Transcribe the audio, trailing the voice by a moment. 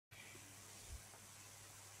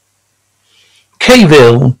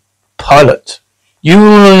Ville Pilot. New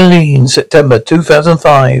Orleans, September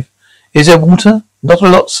 2005. Is there water? Not a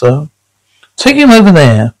lot, sir. Take him over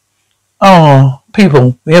there. Ah,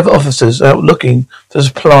 people, we have officers out looking for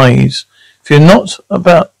supplies. If you're not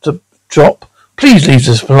about to drop, please leave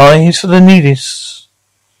the supplies for the neediest.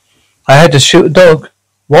 I had to shoot a dog.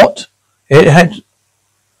 What? It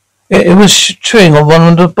was chewing on one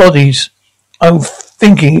of the bodies. I'm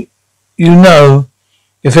thinking,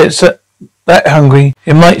 if it's that hungry,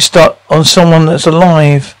 it might start on someone that's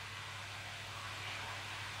alive.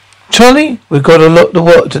 Charlie, we've got a lot of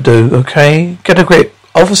work to do, okay? Get a grip.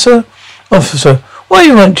 Officer, why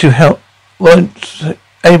won't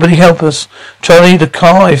anybody help us? Charlie, the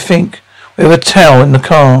car, I think. We have a towel in the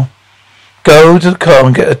car. Go to the car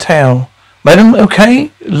and get a towel. Madam,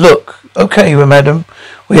 okay? Look, okay, madam.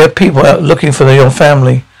 We have people out looking for your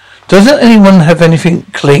family. Doesn't anyone have anything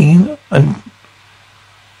clean and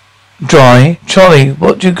dry? Charlie,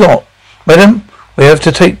 what do you got? Madam, we have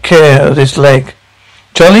to take care of this leg.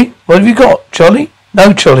 Charlie, what have you got? Charlie?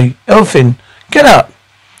 No, Charlie. Elfin, get up.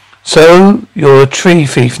 So, you're a tree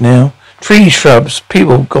thief now. Tree shrubs,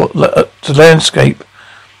 people got to landscape.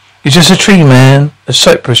 You're just a tree, man. A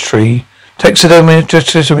cypress tree.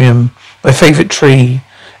 Taxidermium, my favourite tree.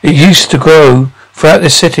 It used to grow throughout the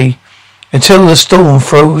city until the storm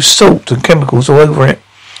throws salt and chemicals all over it.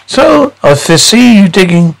 So, I foresee you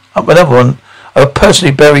digging up another one. I'll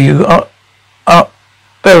personally bury you up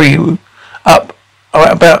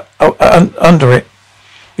under it.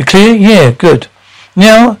 You clear? Yeah, good.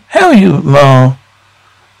 Now, how are you, Ma,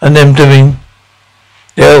 and them doing?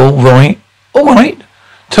 They're all right. All right.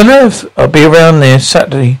 Tell her I'll be around there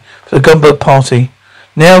Saturday for the gumbo party.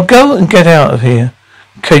 Now go and get out of here.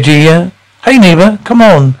 Kajia. Hey, neighbour, come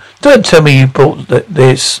on. Don't tell me you bought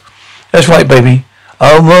this. That's right, baby.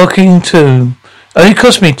 I'm working too. Only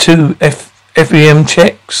cost me 2 FEM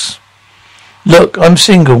checks. Look, I'm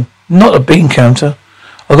single. Not a bean counter.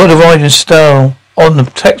 I've got to ride in style on the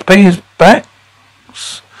taxpayers'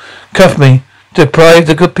 backs. Cuff me. Deprive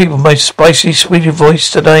the good people of my spicy, sweet voice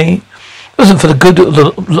today. It wasn't for the good of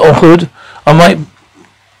the hood. I might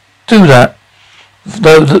do that.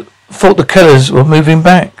 Though thought the killers were moving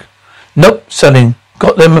back. Nope, selling.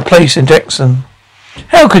 Got them a place in Jackson.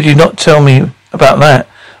 How could you not tell me about that,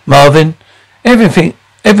 Marvin? Everybody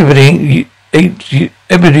ain't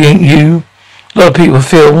you. A lot of people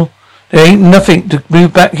feel there ain't nothing to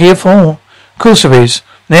move back here for. Of course there is.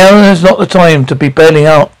 Now there's not the time to be bailing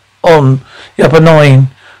out on the upper nine.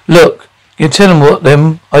 Look, you tell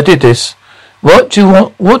them I did this. What do you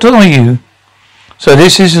want? What are you? So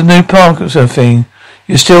this is the new Parkinson thing.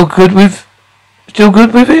 You're still good with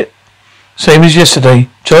it? Same as yesterday.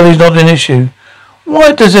 Charlie's not an issue.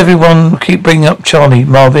 Why does everyone keep bringing up Charlie,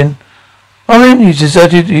 Marvin? Marvin, he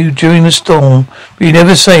deserted you during the storm, but you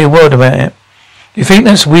never say a word about it. You think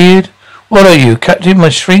that's weird? What are you, Captain, my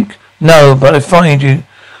shrink? No, but if I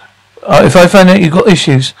find out you've got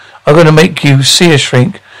issues, I'm going to make you see a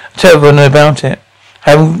shrink. Tell everyone about it.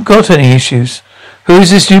 Haven't got any issues. Who is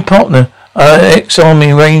this new partner?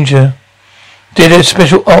 Ex-Army Ranger. Did a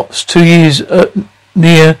special ops 2 years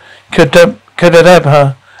near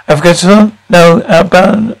Kadabha, Afghanistan? No,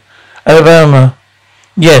 Alabama.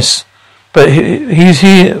 Yes, but he's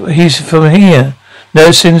here. He's from here.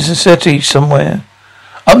 No, Cincinnati somewhere.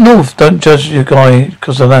 Up north. Don't judge your guy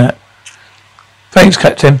because of that. Thanks,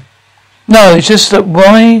 Captain. No, it's just that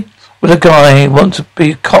why would a guy want to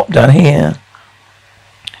be a cop down here?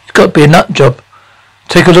 It's got to be a nut job.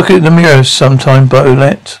 Take a look at the mirrors sometime,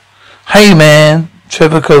 Bolette. Hey, man,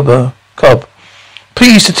 Trevor Cobb.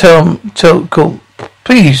 Please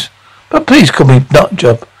please call me nut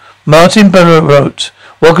job. Martin Bellow wrote,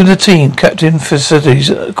 welcome to the team. Captain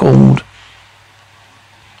Facilities called.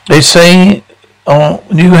 They say our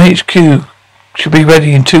new HQ should be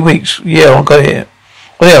ready in 2 weeks. Yeah, I'll go here.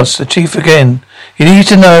 What else? The chief again. You need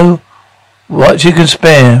to know what you can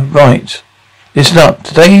spare. Right. Listen up.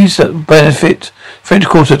 Today's benefit French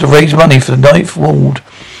Quarter to raise money for the Ninth Ward.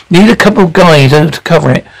 Need a couple of guys to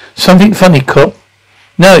cover it. Something funny, cop?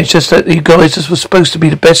 No, it's just that you guys were supposed to be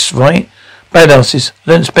the best, right? Badasses.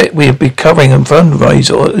 I don't expect we'd be covering them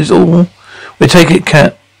fundraiser is all. We take it,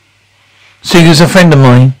 Cat. Seeger's a friend of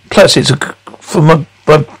mine. Plus, it's for my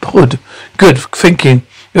hood. Good thinking.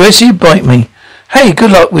 You actually bite me. Hey,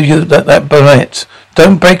 good luck with you, that barrette.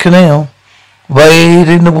 Don't break a nail. Wade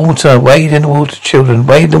in the water, children.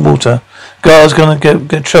 Wade in the water. Guard's gonna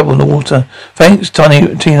get trouble in the water. Thanks,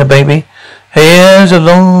 Tina baby. Here's a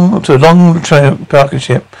long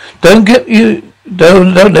partnership. Don't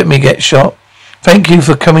let me get shot. Thank you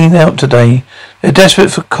for coming out today. They're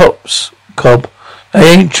desperate for cops, Cobb. They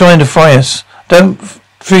ain't trying to fry us. Don't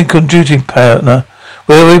think on duty, partner.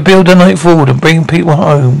 We'll rebuild the night forward and bring people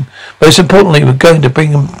home. Most importantly, we're going to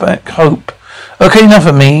bring them back hope. Okay, enough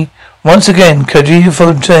of me. Once again, Kajia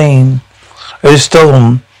Fontaine. A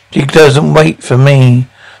storm. He doesn't wait for me.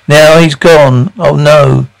 Now he's gone. Oh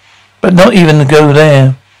no. But not even to go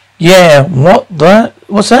there. Yeah,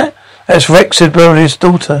 what's that? That's Rex's brother's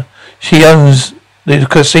daughter. She owns the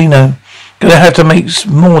casino. Gonna have to make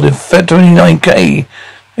more than 29K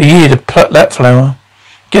a year to pluck that flower.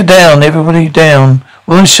 Get down, everybody down.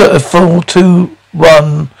 One shot at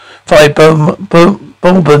 4215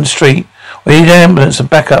 Bourbon Street. We need an ambulance and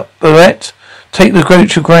backup. Barrett, take the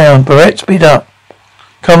ground to ground. Barrett, speed up.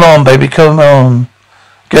 Come on, baby, come on.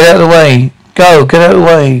 Get out of the way. Go, get out of the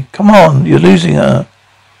way. Come on, you're losing her.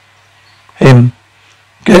 Him.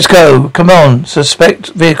 Let's go. Come on. Suspect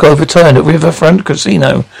vehicle overturned at Riverfront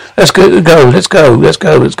Casino. Let's go. Let's go.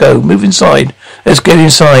 Move inside. Let's get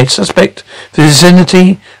inside. Suspect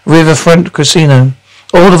vicinity Riverfront Casino.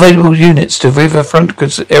 All available units to Riverfront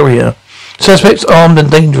area. Suspects armed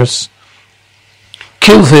and dangerous.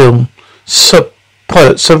 Kill film.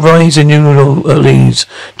 Pilot sunrise in New Orleans.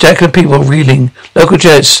 Jack and people reeling. Local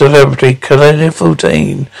judge celebrity Khaled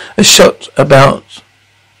Fontaine. A shot about.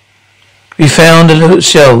 We found a little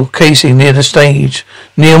shell casing near the stage.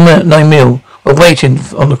 9mm. We're waiting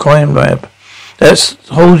on the crime lab. Let's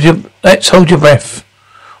hold your breath.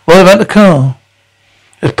 What about the car?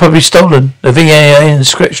 It's probably stolen. The VAN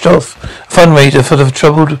scratched off. Fundraiser for the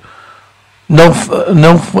troubled North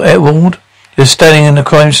Ward is standing in the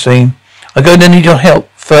crime scene. I'm going to need your help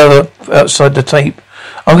further outside the tape.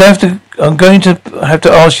 I'm going to have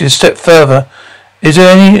to ask you to step further. Is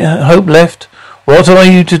there any hope left? What are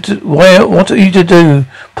you to do? What are you to do?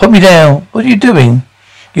 Put me down. What are you doing?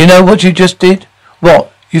 You know what you just did?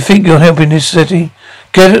 What? You think you're helping this city?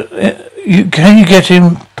 Can you get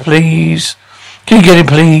him, please? Can you get him,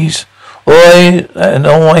 please? All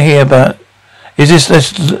I hear about is this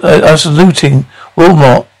us looting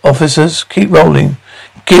Walmart officers. Keep rolling.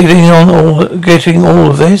 Getting all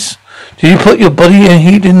of this? Did you put your body and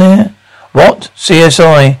heat in there? What?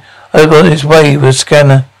 CSI over his way with a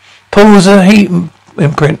scanner. Pulls a heat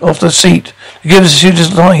imprint off the seat to give us a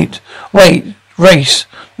shooter's light. Wait, race.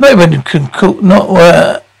 Not anyone can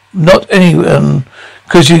not anyone,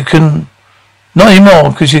 because you can, not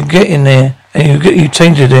anymore, because you can get in there and you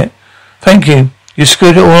tainted it. Thank you. You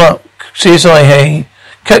screwed it all up. CSI, hey.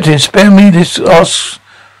 Captain, spare me this ass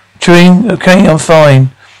chewing. Okay, I'm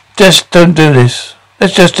fine. Just don't do this.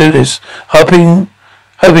 Let's just do this. Hoping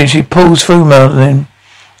she pulls through, Madeline.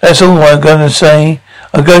 That's all I'm going to say.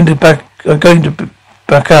 I'm going to back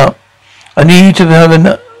up. I need to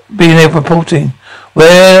have being able reporting.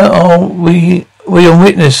 Where are we? We on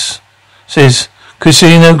witness. Says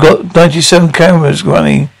Casino got 97 cameras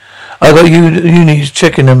running. I got unis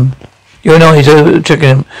checking them. You and I checking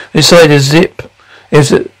them. Inside a zip. If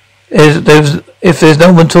there's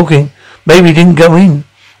no one talking, maybe he didn't go in.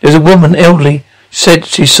 There's a woman, elderly, said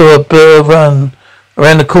she saw a blur run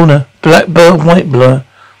around the corner. Black blur, white blur.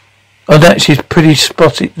 Oh, that she's pretty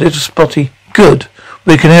little spotty. Good.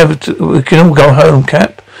 We can all go home,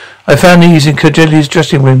 Cap. I found these in Cordelia's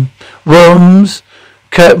dressing room. Worms.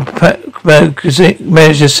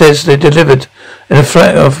 Manager says they delivered in a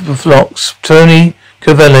flat of flocks. Tony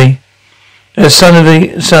Cavelli, the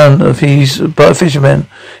son of he's but a fisherman.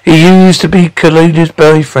 He used to be Cordelia's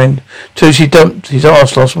boyfriend till she dumped his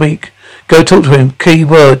ass last week. Go talk to him. Key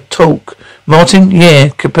word, talk. Martin, yeah,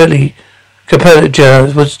 Capella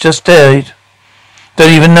Joe was just died.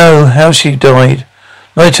 Don't even know how she died.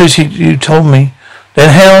 Not until you told me. Then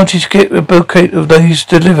how did you get a bouquet of these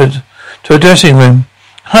delivered to a dressing room?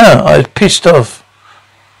 Huh, I was pissed off.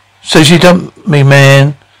 So she dumped me,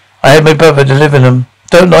 man. I had my brother deliver them.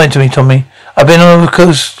 Don't lie to me, Tommy. I've been on the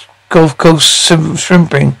Gulf Coast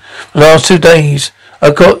shrimping for the last 2 days.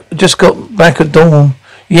 Just got back at dawn.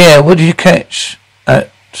 Yeah, what did you catch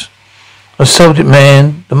at? I sold it,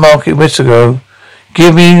 man. The market weeks ago.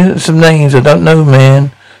 Give me some names I don't know,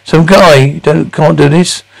 man. Some guy can't do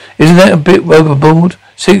this. Isn't that a bit overboard?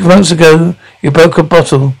 6 months ago, you broke a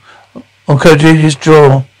bottle on Cordelia's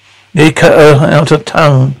drawer. You cut her out of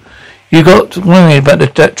tongue. You got worried about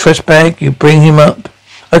that trash bag. You bring him up.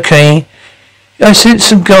 Okay. I sent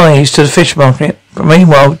some guys to the fish market. But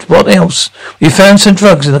meanwhile, what else? We found some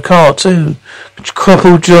drugs in the car too.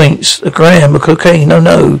 Crumpled joints, a gram of cocaine. Oh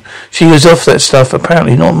no, she was off that stuff.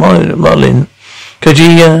 Apparently not Marlin.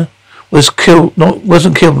 Kajia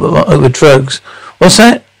wasn't killed over drugs. What's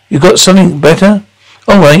that? You got something better?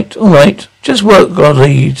 All right. Just work your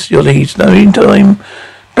leads. No time.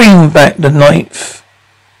 Bring back the knife.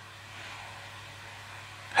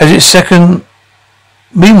 Has its second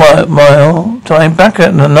Meanwhile, time back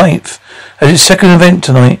at the 9th, as its second event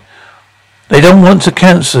tonight. They don't want to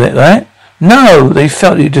cancel it, right? No, they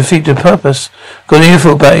felt you defeated the purpose. Got an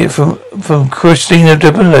info about it from Christina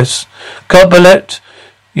de Bellis. Carbolet,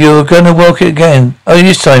 you're gonna work it again. Oh,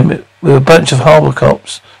 this time with a bunch of harbor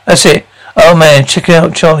cops. That's it. Oh man, check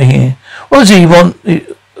out Charlie here. What does he want?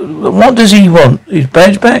 What does he want? His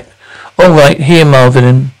badge back? Alright, here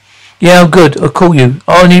Marvin. Yeah, good. I'll call you.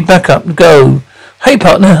 I need backup. Go. Hey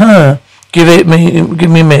partner, huh? Give me a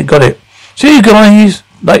minute. Got it. See you guys.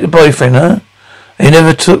 Like the boyfriend, huh? They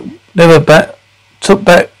never took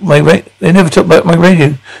back my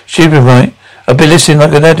radio. Stupid, right? I've been listening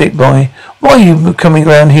like an addict, boy. Why are you coming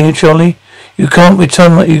around here, Charlie? You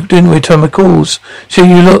didn't return my calls. So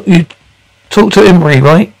you talk to Emery,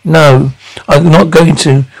 right? No, I'm not going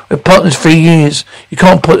to. We're partners 3 years. You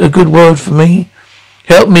can't put a good word for me.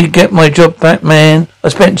 Help me get my job back, man. I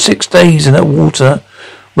spent 6 days in that water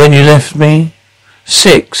when you left me.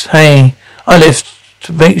 6? Hey, I left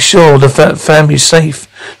to make sure the family's safe.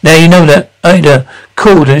 Now you know that Ada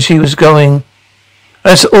called and she was going.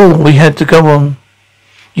 That's all we had to go on.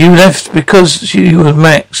 You left because you were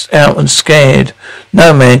maxed out and scared.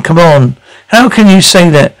 No, man, come on. How can you say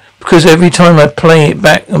that? Because every time I play it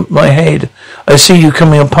back in my head, I see you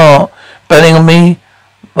coming apart, betting on me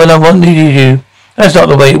when I needed you. That's not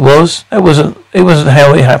the way it was. It wasn't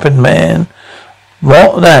how it happened, man.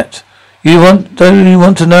 What? That? Don't you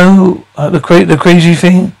want to know the crazy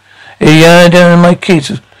thing? Yeah, down my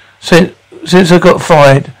kids. Since I got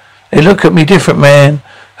fired, they look at me different, man.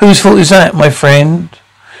 Whose fault is that, my friend?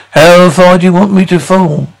 How far do you want me to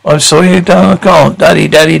fall? I'm sorry, I can't.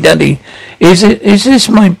 Daddy. Is this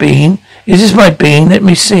my bean? Let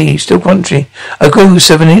me see. Still crunchy. I grew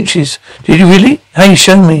 7 inches. Did you really? Hey,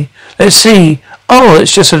 show me. Let's see. Oh,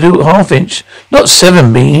 it's just a little half-inch. Not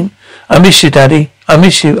 7, Bean. I miss you, Daddy. I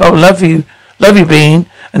miss you. Oh, love you. Love you, Bean.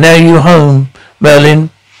 And now you're home, Merlin.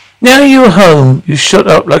 Now you're home. You shut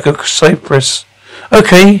up like a cypress.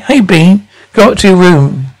 Okay. Hey, Bean. Go up to your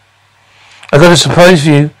room. I got a surprise for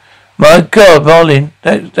you. My God, Marlin.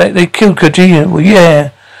 They killed Khadija. Well,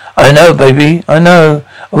 yeah. I know, baby. I know.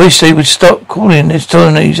 I wish they would stop calling this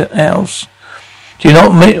Tony's house. You're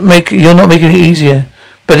not making it easier.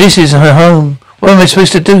 But this is her home. What am I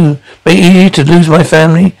supposed to do? Make it easy to lose my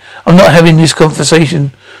family? I'm not having this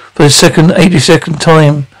conversation for the 82nd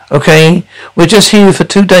time. Okay? We're just here for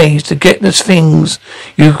 2 days to get the things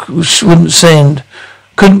you wouldn't send.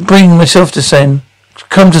 Couldn't bring myself to send.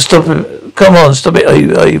 Come on, stop it,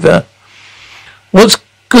 Ava. What's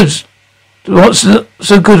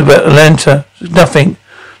so good about Atlanta? Nothing.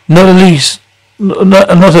 Not at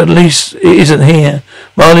least it isn't here.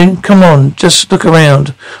 Marlin, come on, just look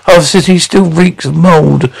around. Half the city still reeks of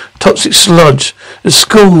mold, toxic sludge. The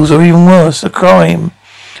schools are even worse. The crime.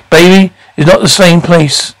 Baby, it's not the same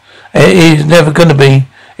place. It is never gonna be.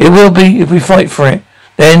 It will be if we fight for it.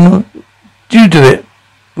 Then you do it.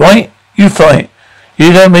 Right? You fight.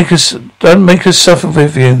 You don't make us suffer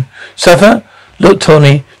with you. Suffer? Look,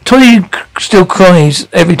 Tony still cries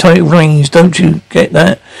every time it rains. Don't you get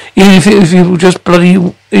that? Even if you just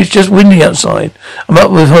it's just windy outside. I'm up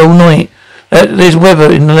with her all night. There's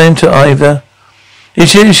weather in Atlanta, Ivor. If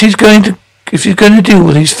she's going to deal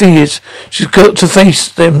with these fears, she's got to face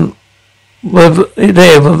them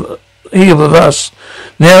here with us.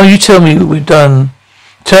 Now you tell me what we've done.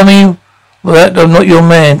 Tell me that I'm not your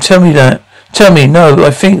man. Tell me that. Tell me, no, I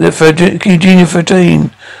think that Eugenia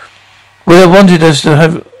 13 would have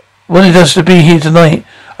wanted us to be here tonight.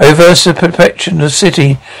 I reversed the perception of the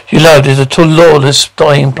city she loved as a lawless,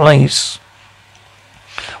 dying place.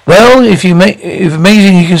 Well, if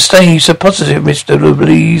amazing you can stay so positive, Mr.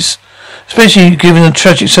 Louise, especially given the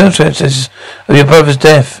tragic circumstances of your brother's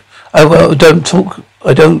death. I don't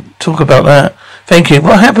talk about that. Thank you.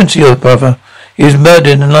 What happened to your brother? He was murdered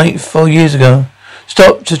in the night 4 years ago.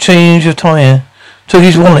 Stopped to change a tire. Took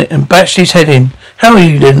his wallet and bashed his head in. How are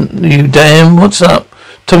you then, you damn? What's up?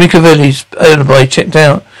 Tommy Cavelli's alibi checked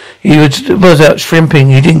out. He was out shrimping.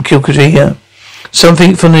 He didn't kill Khadija.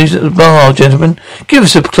 Something from the bar, gentlemen. Give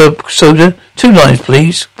us a club soda. 2 lines,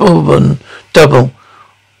 please. Bourbon. Double.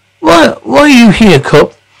 Why are you here,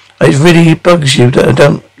 cop? It really bugs you that I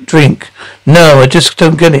don't drink. No, I just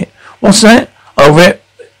don't get it. What's that? I'll rep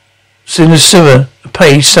in the sewer. The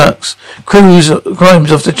pay sucks. Crimes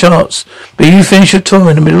off the charts. But you finish your tour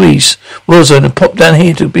in the Middle East, Warzone, and pop down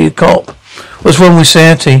here to be a cop. What's wrong with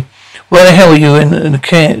Santi? Why the hell are you in the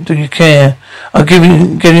care? Do you care? I'm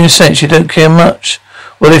getting a sense you don't care much.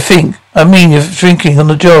 What do you think? I mean, you're drinking on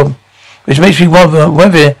the job, which makes me wonder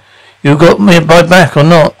whether you got me by back or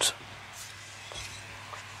not.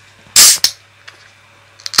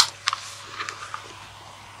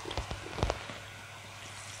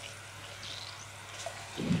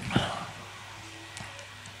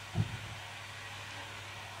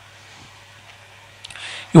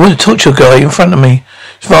 You want to torture a guy in front of me?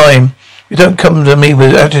 It's fine. You don't come to me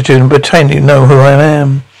with attitude and pretend you know who I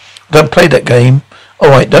am. Don't play that game.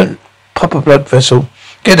 Alright, don't pop a blood vessel.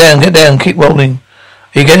 Get down, keep rolling.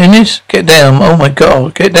 Are you getting this? Get down. Oh my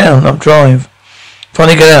god, get down. I'll drive.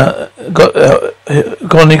 Finally get out.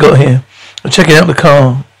 Finally got here. I'm checking out the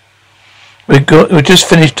car. We just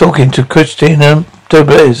finished talking to Christina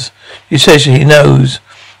Dobez. He says he knows.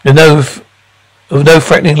 There's no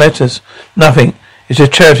threatening letters. Nothing. It's a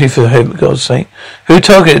charity for God's sake. Who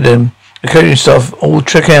targeted them? The catering staff all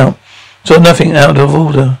check out. So nothing out of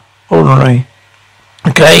ordinary.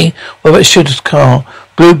 Okay, what about Shooter's car?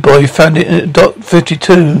 Blue boy found it at dot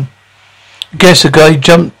 52. Guess the guy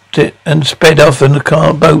jumped it and sped off in the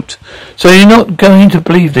car boat. So you're not going to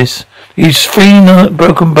believe this. He's 3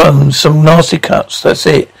 broken bones, some nasty cuts, that's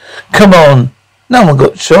it. Come on. No one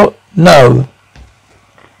got shot. No.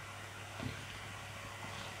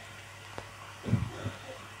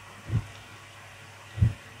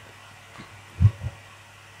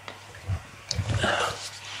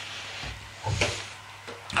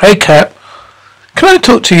 Hey Cap, can I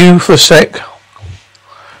talk to you for a sec?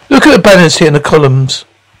 Look at the banners here in the columns.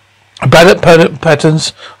 Ballot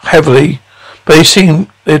patterns heavily, but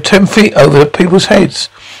they're 10 feet over the people's heads.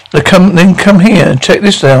 Then come here and check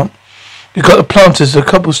this out. You've got the planters of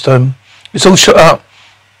the cobblestone. It's all shot up,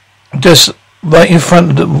 just right in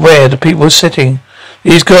front of where the people were sitting.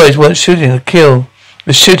 These guys weren't shooting to kill,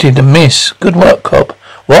 they're shooting to miss. Good work, cop.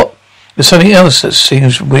 What? There's something else that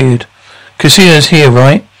seems weird. Casino's here,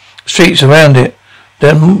 right? Streets around it.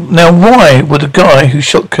 Now why would the guy who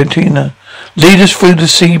shot Katina lead us through the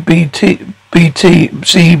CBT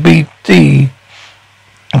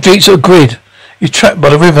streets of grid? You're trapped by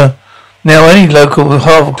the river. Now any local with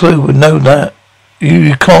half a clue would know that.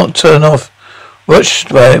 You can't turn off Watch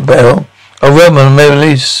Bell or Roman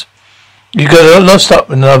Melis. You got lost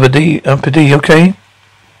up in another PD, okay?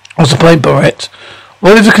 What's the point, Barrett?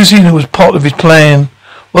 What if the casino was part of his plan?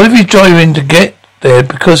 What if he's driving to get there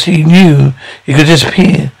because he knew he could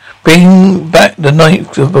disappear? Being back the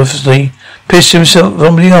night, obviously, pissed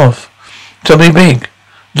somebody off. Somebody big.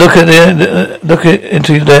 Look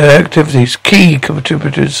into their activities. Key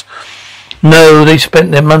contributors. No, they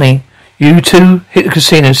spent their money. You two hit the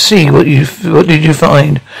casino. See what did you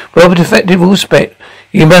find? Well, defective all respect.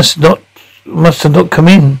 You must have not come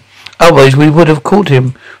in. Otherwise, we would have caught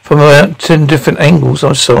him from about 10 different angles.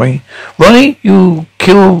 I'm sorry. Ronnie, will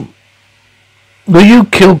you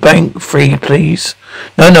kill Bank Free, please?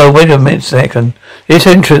 No, wait a minute, second. This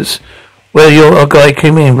entrance where your guy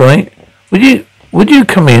came in, right? Would you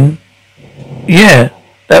come in? Yeah,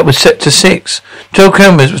 that was set to 6. 12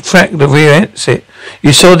 cameras tracked the rear exit.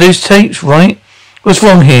 You saw these tapes, right? What's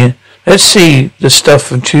wrong here? Let's see the stuff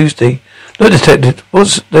from Tuesday. Look, detective,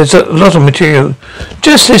 there's a lot of material.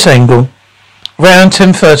 Just this angle. Around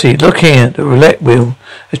 10:30. Look here, the roulette wheel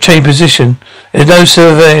has changed position. There's no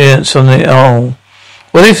surveillance on it all.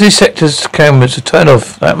 What if these sector's cameras are turned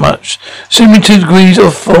off that much? Assuming 2 degrees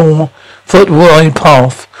of 4-foot wide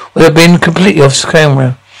path would have been completely off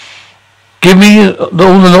camera. Give me all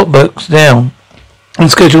the logbooks now and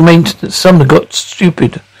schedule maintenance. Someone got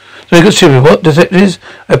stupid. What, detectives?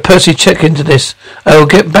 Percy, check into this. I will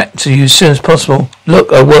get back to you as soon as possible.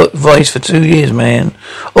 Look, I worked Vice for 2 years, man.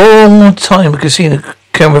 All the time the casino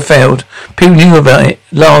camera failed. People knew about it.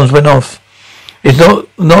 Alarms went off. It's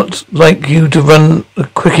not like you to run a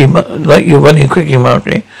quickie, like you're running a quickie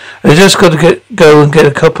market. I just got to go and get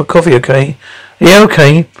a cup of coffee, okay? Yeah,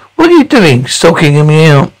 okay. What are you doing? Stalking me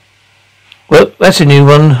out. Well, that's a new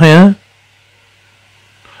one, huh?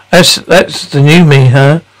 That's the new me,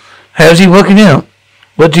 huh? How's he working out?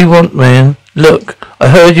 What do you want, man? Look, I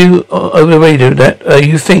heard you over the radio that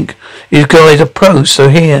you think these guys are pros, so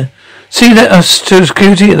here. See that us to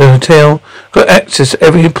security at the hotel got access to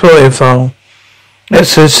every employer file.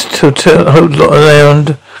 Access to a whole lot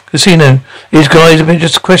around casino. These guys have been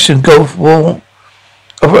just question Gulf War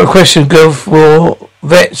vets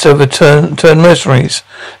over turned mercenaries.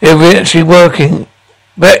 They're actually working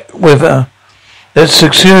back with her. That's a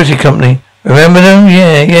security company. Remember them?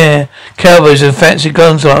 Yeah. Cowboys and fancy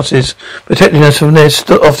gun glasses protecting us from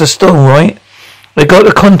off the storm, right? They got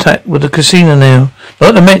a contact with the casino now.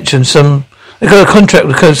 Not to mention they got a contract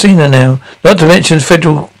with the casino now. Not to mention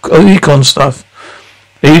federal econ stuff.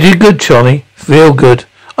 You did good, Charlie. Real good.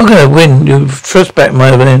 I'm gonna win your trust back,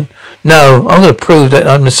 my man. No, I'm gonna prove that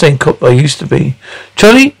I'm the same cop I used to be.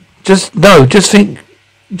 Charlie, just wait.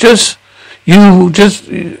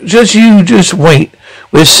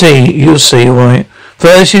 We'll see. You'll see, all right?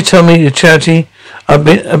 First, you tell me the charity I've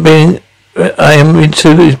been I am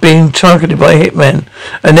into is being targeted by a hitman.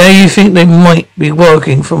 And now you think they might be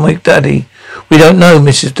working for my daddy. We don't know,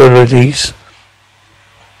 Mrs. Dolores.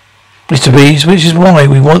 Mr. Bees, which is why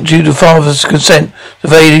we want you, the father's consent to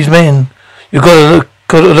survey these men. You've got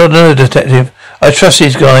to know, detective. I trust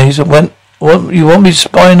these guys. You want me to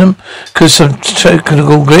spy on them? Because some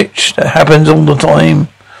technical glitch that happens all the time.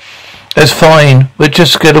 That's fine. We'll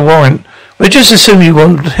just get a warrant. We'll just assume you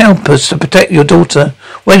want to help us to protect your daughter.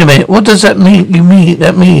 Wait a minute. What does that mean?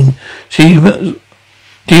 That mean?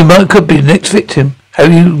 Could be the next victim.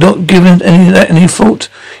 Have you not given any thought?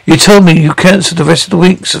 You told me you cancelled the rest of the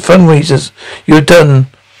week's fundraisers. You're done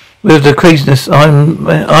with the craziness. I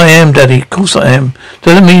am, Daddy. Of course I am.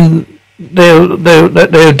 Doesn't mean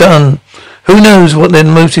they're done. Who knows what their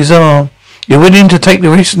motives are? You're willing to take the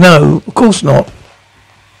risk? No, of course not.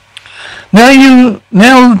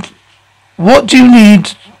 Now, what do you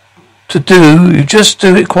need to do? You just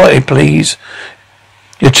do it quietly, please.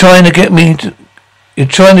 You're trying to get me to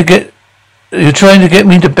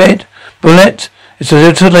bed, Bullet. It's a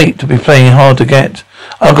little too late to be playing hard to get.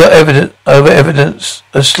 I've got evidence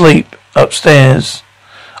asleep upstairs.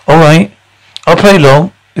 All right, I'll play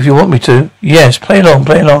along if you want me to. Yes, play along.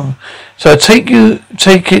 So you'll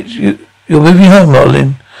move me home,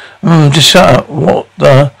 Marlin. Just shut up. What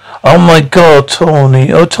the? Oh my God,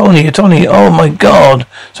 Tony. Oh, Tony. Oh my God.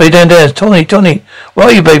 Say down there, Tony. Where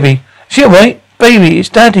are you, baby? Is she alright? Baby, it's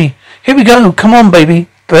Daddy. Here we go. Come on, baby.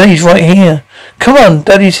 Daddy's right here. Come on,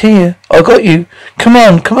 Daddy's here. I got you. Come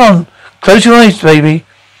on. Close your eyes, baby.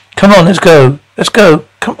 Come on, let's go.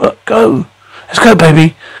 Come on, go. Let's go,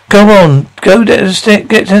 baby. Go on. Go downstairs.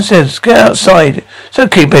 Get downstairs. Get outside. It's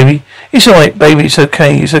okay, baby. It's alright, baby. It's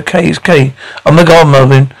okay. Oh my God,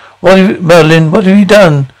 Merlin. What have you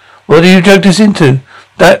done? What have you dragged us into?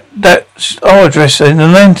 That's our address in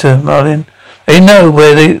Atlanta, Merlin. They know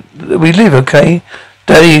where we live, okay?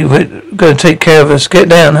 Daddy, we're going to take care of us. Get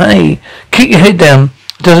down. Hey, keep your head down.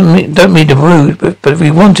 Don't mean to be rude, but if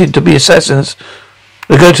we wanted to be assassins,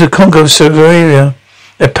 we go to the Congo server area.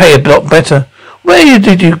 They pay a lot better. Where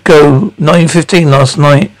did you go 9:15 last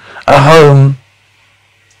night? At home.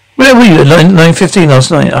 Where were you at 9:15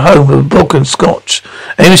 last night? At home with a book and scotch.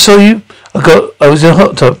 Amy saw you? I was in a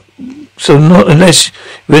hot tub. So not unless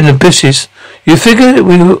you're in the bushes. You figured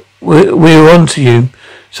we were on to you.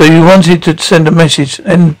 So you wanted to send a message.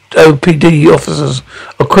 NOPD officers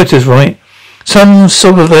are quitters, right? Some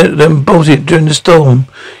sort of them bolted during the storm.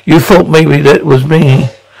 You thought maybe that was me.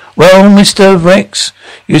 Well, Mr. Rex,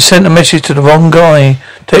 you sent a message to the wrong guy.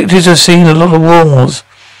 Detectives have seen a lot of wars.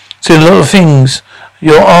 Seen a lot of things.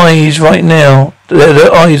 Your eyes right now,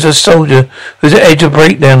 the eyes of a soldier who's at the edge of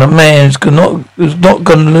breakdown. A man who's not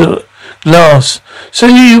going to last. So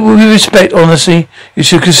you, with respect, honestly, you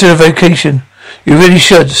should consider vacation. You really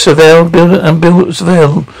should build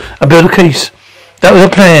a case. That was a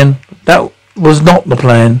plan. That was not the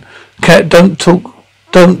plan. Cat, don't talk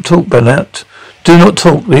about that. Do not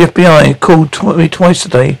talk. The FBI called me twice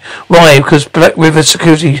today. Why? Because Black River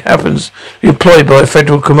Security happens to be employed by the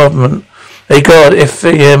federal government. They guard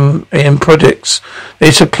FEM projects.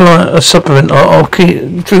 They supply a supplement our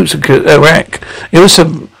key troops in Iraq. They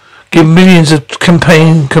also give millions of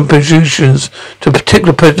campaign contributions to a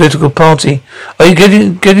particular political party. Are you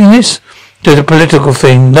getting this? There's a political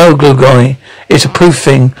thing. No, glue guy. It's a proof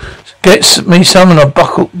thing. Gets me some and I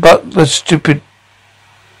buck the stupid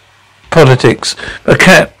politics. A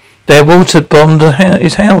cat. They water bombed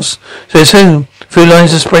his house. Says who? 3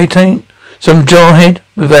 lines of spray paint? Some jarhead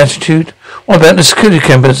with attitude? What about the security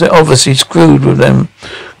cameras? They're obviously screwed with them.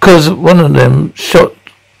 Because one of them shot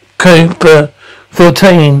Cooper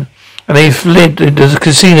 14 and they fled into the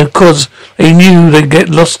casino because they knew they'd get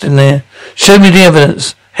lost in there. Show me the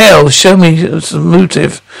evidence. Hell, show me some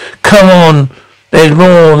motive. Come on. There's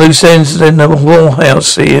more loose ends than the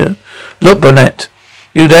whorehouse here. Look, Burnett.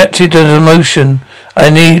 You'd acted as emotion. I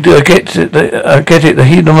get it, the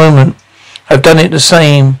heat of the moment. I've done it the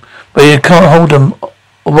same. But you can't hold them.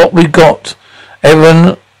 What we got.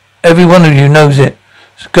 Every one of you knows it.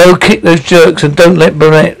 So go kick those jerks and don't let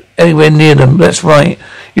Burnett anywhere near them. That's right.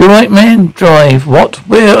 You right, man? Drive. What?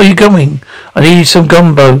 Where are you going? I need some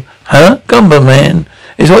gumbo. Huh? Gumbo, man.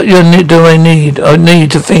 Is what you do I need. I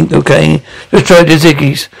need to think, okay? Just drive the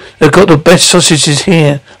Ziggies. They've got the best sausages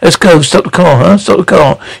here. Let's go. Stop the car, huh? Stop the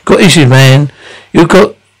car. Got issues, man. You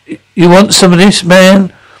want some of this,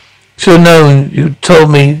 man? Should have known. You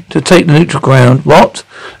told me to take the neutral ground. What?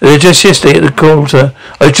 Just yesterday at the quarter,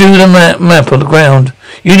 I drew the map on the ground.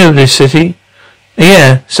 You know this city.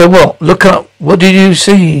 Yeah, so what? Look up. What did you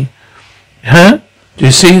see? Huh? Do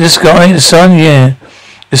you see the sky, the sun? Yeah.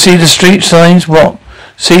 You see the street signs? What?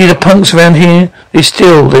 See the punks around here? They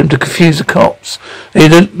steal them to confuse the cops.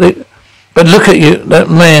 But look at you, that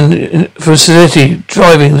man from City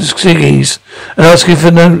driving the ciggies and asking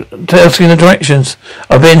the directions.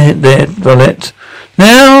 I've been there, Violet.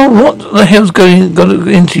 Now, what the hell's got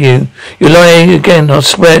into you? You're lying again. I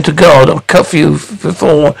swear to God, I'll cuff you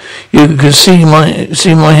before you can see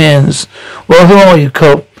my hands. Well, who are you,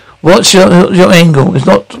 cop? What's your angle? It's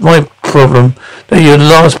not my problem that your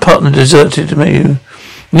last partner deserted me.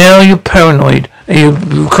 Now you're paranoid and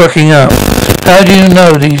you're cracking up. How do you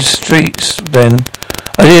know these streets, then?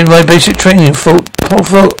 I did my basic training, Fort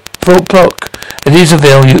Block. It is a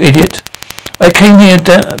Ville, you idiot. I came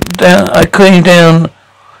down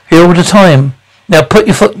here all the time. Now put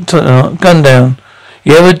your gun down.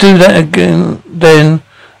 You ever do that again, then,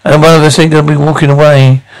 and one of us ain't gonna be walking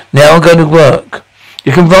away. Now I'm going to work.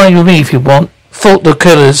 You can ride with me if you want. Thought the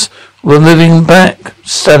killers were moving back,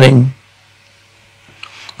 stunning.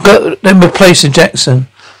 Go then replace in Jackson.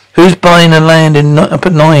 Who's buying the land up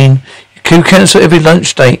at 9? You cancel every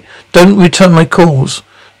lunch date. Don't return my calls.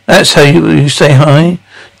 That's how you say hi.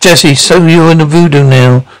 Jesse, so you're in the voodoo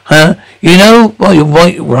now, huh? You know, well, you're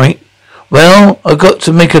right. Well, I've got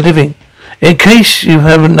to make a living. In case you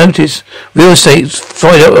haven't noticed, real estate's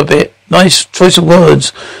fried up a bit. Nice choice of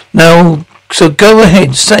words. Now, so go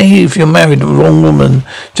ahead, say if you're married to the wrong woman.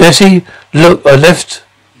 Jesse, look, I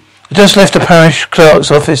just left the parish clerk's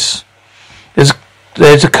office.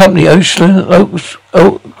 There's a company,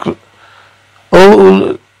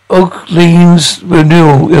 Oakleans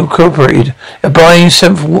Renewal Incorporated, buying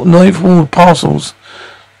 7th, 9th Ward parcels.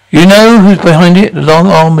 You know who's behind it? The long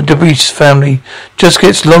arm of the Reese family. Just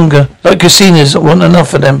gets longer. Like casinos that want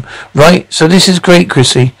enough of them. Right, so this is great,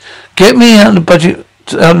 Chrissy. Get me out of the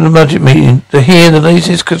budget meeting to hear the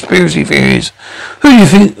latest conspiracy theories. Who do you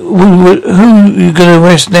think, who you going to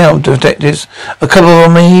arrest now, detectives? A couple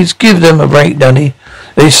of maids? Give them a break, Dunny.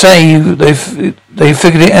 They say they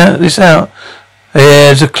figured this out.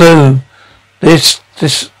 There's a clue. This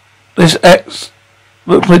axe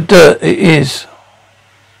looks like dirt. It is.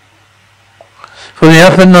 From the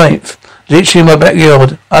upper ninth, literally in my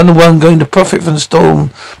backyard. I'm the one going to profit from the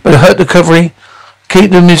storm, but hurt the recovery,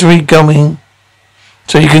 keep the misery going,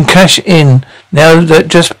 so you can cash in. Now that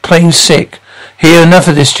just plain sick. Here, enough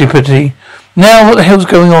of this stupidity. Now what the hell's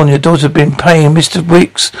going on? Your daughter's been paying Mr.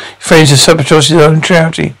 Wicks friends to sabotage his own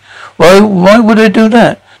charity. Why would they do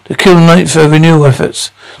that? To kill night for renewal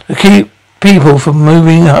efforts. To keep people from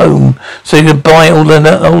moving home so you can buy all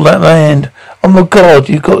that land. Oh my God,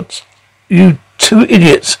 you two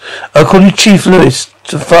idiots are calling Chief Lewis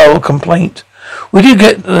to file a complaint. Will you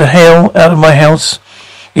get the hell out of my house?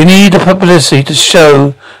 You need the publicity to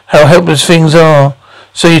show how helpless things are.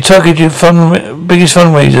 So you target your biggest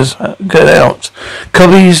fundraisers. Get out.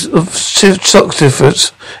 Copies of stock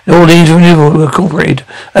certificates in all these renewable incorporated,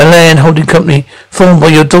 a land holding company formed by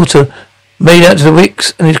your daughter, made out to the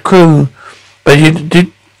Wicks and his crew. But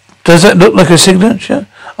does that look like a signature?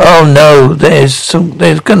 Oh no, there's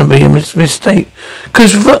going to be a mistake.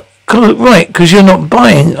 Because you're not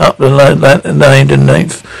buying up the land and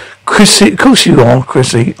ninth. Chrissy, of course you are,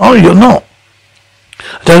 Chrissy. Oh, you're not.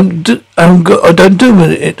 I don't do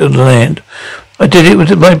it to the land. I did it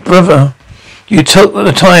with my brother. You took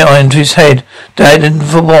the tie iron to his head, Dad, and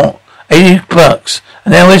for what? $80.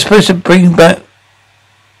 And now we're supposed to bring back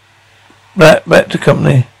to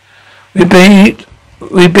company.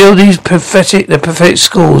 We build these pathetic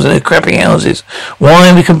schools and their crappy houses.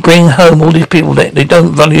 Why we can bring home all these people that they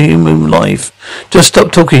don't value human life. Just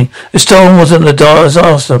stop talking. The storm wasn't a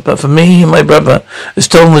disaster, but for me and my brother, the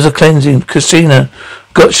storm was a cleansing. Christina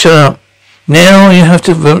got shut up. Now you have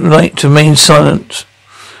to remain silent.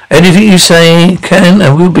 Anything you say can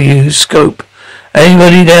and will be used. Scope.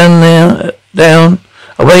 Anybody down?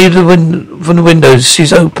 Away from the windows.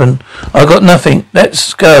 She's open. I got nothing.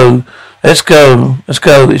 Let's go. Let's go.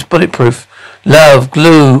 It's bulletproof. Love,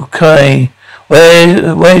 glue, Kay.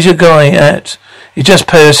 Where's your guy at? He just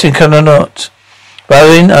passing, can I not?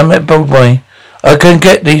 Bowen, I'm at Broadway. I can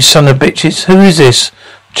get these son of bitches. Who is this?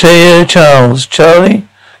 Charles. Charlie?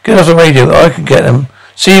 Get off the radio. I can get them.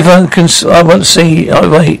 See if I can. I want to see. Oh,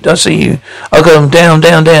 wait. I see you. I got them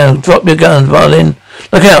down. Drop your gun, Violin.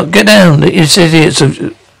 Look out. Get down. Yes,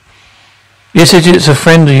 it's a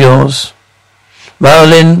friend of yours.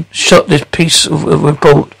 Violin shot this piece of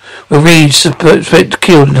report with Reed suspected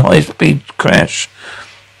killed in a high-speed crash.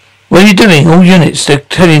 What are you doing? All units, they're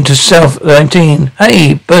heading to South 19.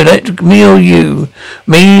 Hey, Burnett, me or you?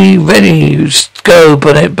 Me, ready. Go,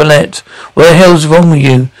 Burnett. What the hell's wrong with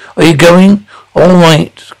you? Are you going? All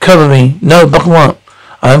right, cover me. No, buckle up.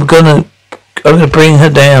 I'm gonna bring her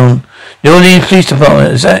down. New Orleans Police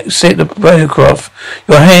Department, Zach set the Raycroft.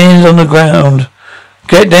 Your hands on the ground.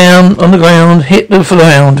 Get down on the ground, hit the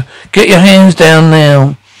ground. Get your hands down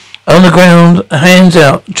now. On the ground, hands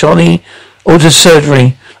out. Charlie ordered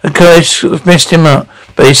surgery. The guys messed him up,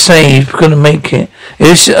 but he's saved. We're gonna make it.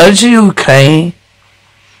 Is he okay?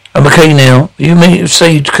 I'm okay now. You may have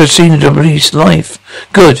saved Christina de Police's life.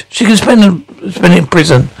 Good. She can spend it in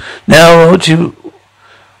prison. Now, what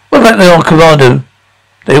about the Colorado?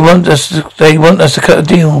 They want us to cut a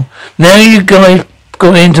deal. Now you guys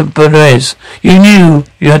got into Perez. You knew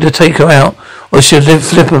you had to take her out, or she'd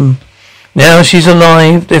flip 'em. Now she's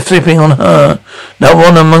alive. They're flipping on her. Not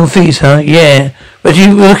one among thieves, huh? Yeah. But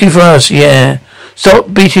you were looking for us, yeah.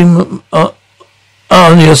 Stop beating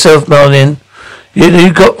on yourself, Marlin.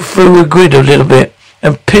 You got through a grid a little bit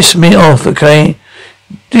and pissed me off, okay?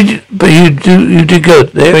 But you did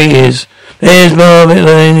good. There he is. There's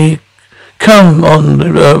Marlin. Come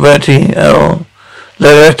on, Ratty.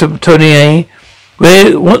 Loretta Tony.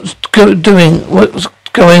 What's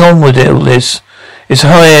going on with all this? It's a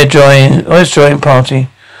ice drying party.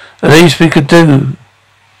 The least we could do.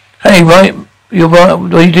 Hey, right. You're right.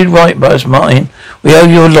 Well, you did right by us, Martin. We owe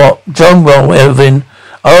you a lot. Drum roll, Elvin.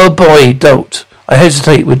 Oh boy, don't. I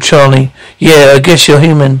hesitate with Charlie. Yeah, I guess you're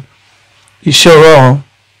human. You sure are.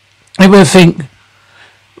 I would think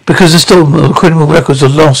because the criminal records are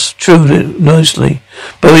lost, true, mostly.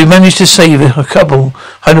 But we managed to save a couple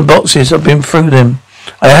 100 boxes. I've been through them.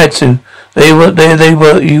 I had to.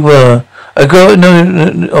 You were. A girl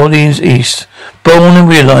in New Orleans East, born and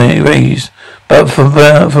raised. But from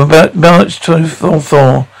about March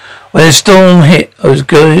 24, when the storm hit, I was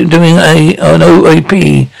doing an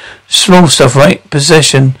OAP, small stuff, right?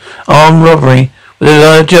 Possession, armed robbery, with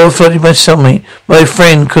a jail flooded by sunlight. My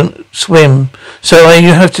friend couldn't swim, so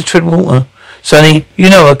you have to tread water. Sonny, you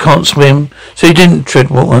know I can't swim, so you didn't tread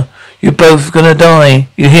water. You're both gonna die.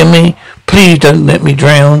 You hear me? Please don't let me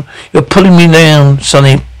drown. You're pulling me down,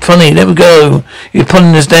 Sonny. Funny, let me go. You're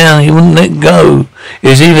pulling us down. You wouldn't let go. It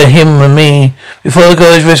was either him or me. Before the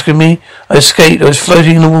guys rescued me, I escaped. I was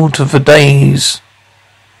floating in the water for days.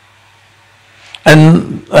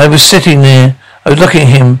 And I was sitting there. I was looking at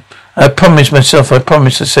him. I promised myself. I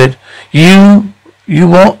said, you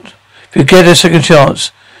what? If you get a second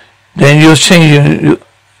chance, then you'll change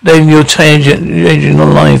your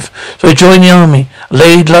life. So I joined the army. I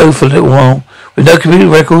laid low for a little while. With no computer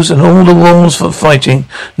records and all the walls for fighting.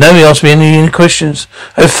 Nobody asked me any questions.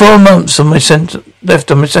 I have 4 months left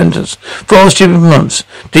on my sentence. 4 stupid months.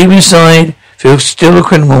 Deep inside, feel still a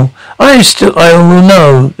criminal. I will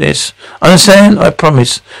know this. Understand? I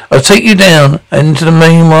promise. I'll take you down and into the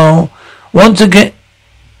meanwhile. Want to get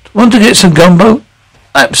some gumbo?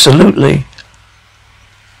 Absolutely.